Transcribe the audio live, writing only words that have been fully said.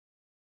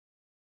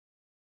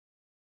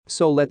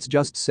So let's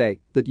just say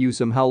that you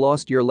somehow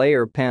lost your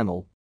layer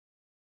panel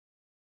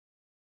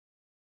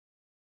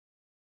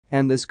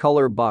and this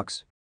color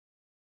box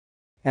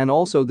and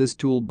also this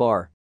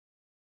toolbar.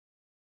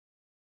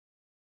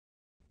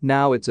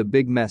 Now it's a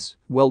big mess.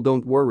 Well,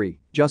 don't worry,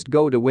 just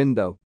go to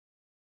Window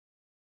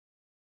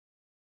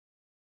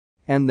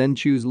and then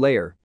choose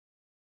Layer.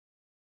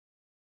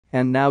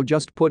 And now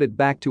just put it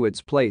back to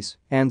its place,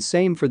 and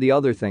same for the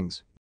other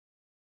things.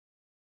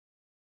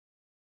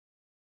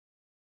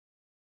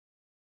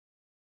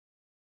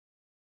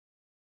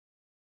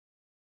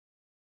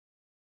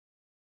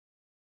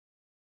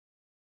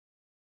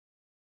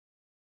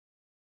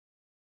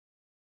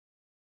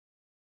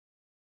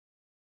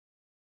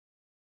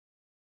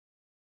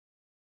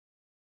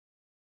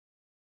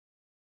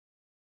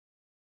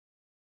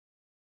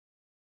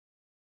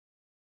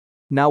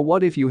 Now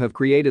what if you have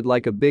created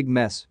like a big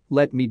mess?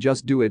 Let me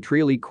just do it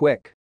really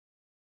quick.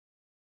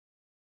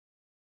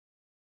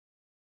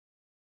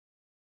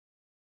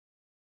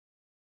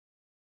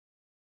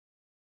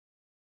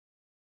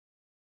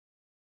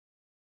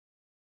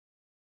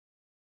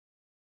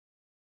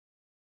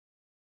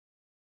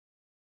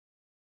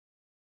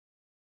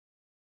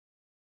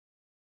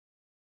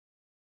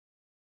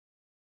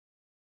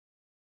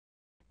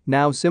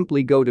 Now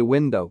simply go to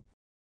Window,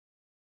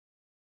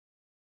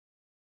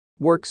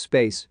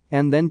 Workspace,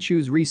 and then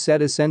choose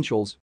Reset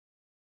Essentials.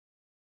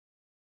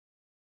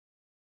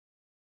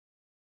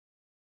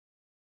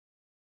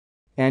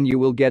 And you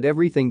will get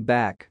everything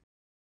back.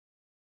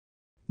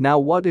 Now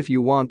what if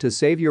you want to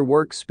save your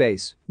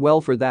workspace?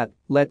 Well, for that,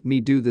 let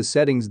me do the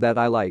settings that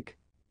I like.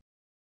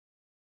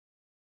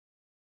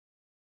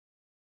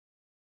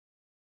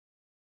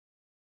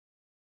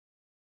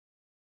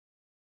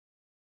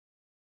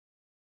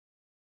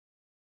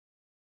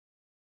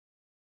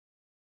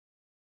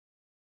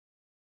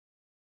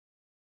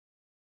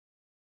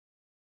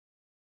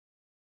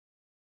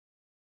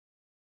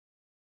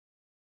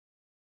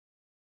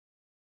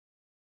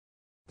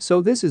 So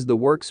this is the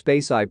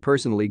workspace I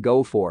personally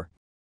go for.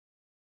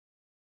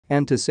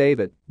 And to save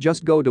it,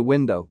 just go to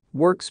Window,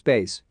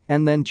 Workspace,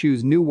 and then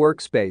choose New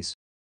Workspace.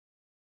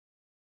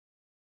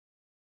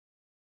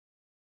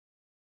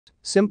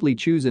 Simply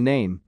choose a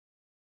name.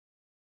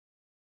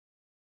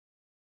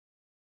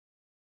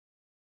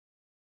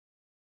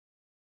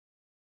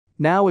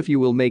 Now if you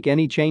will make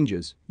any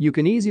changes, you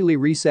can easily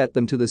reset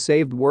them to the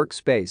saved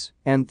workspace,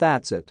 and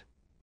that's it.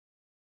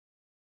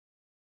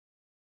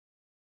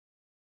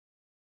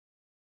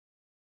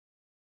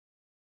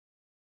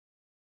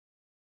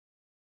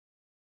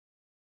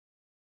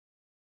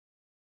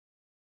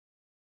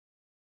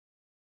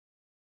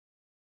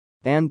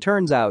 And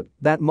turns out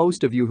that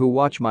most of you who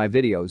watch my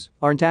videos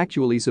aren't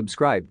actually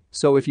subscribed,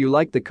 so if you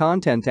like the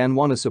content and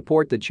want to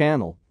support the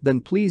channel,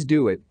 then please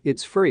do it.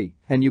 It's free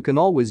and you can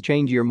always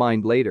change your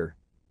mind later.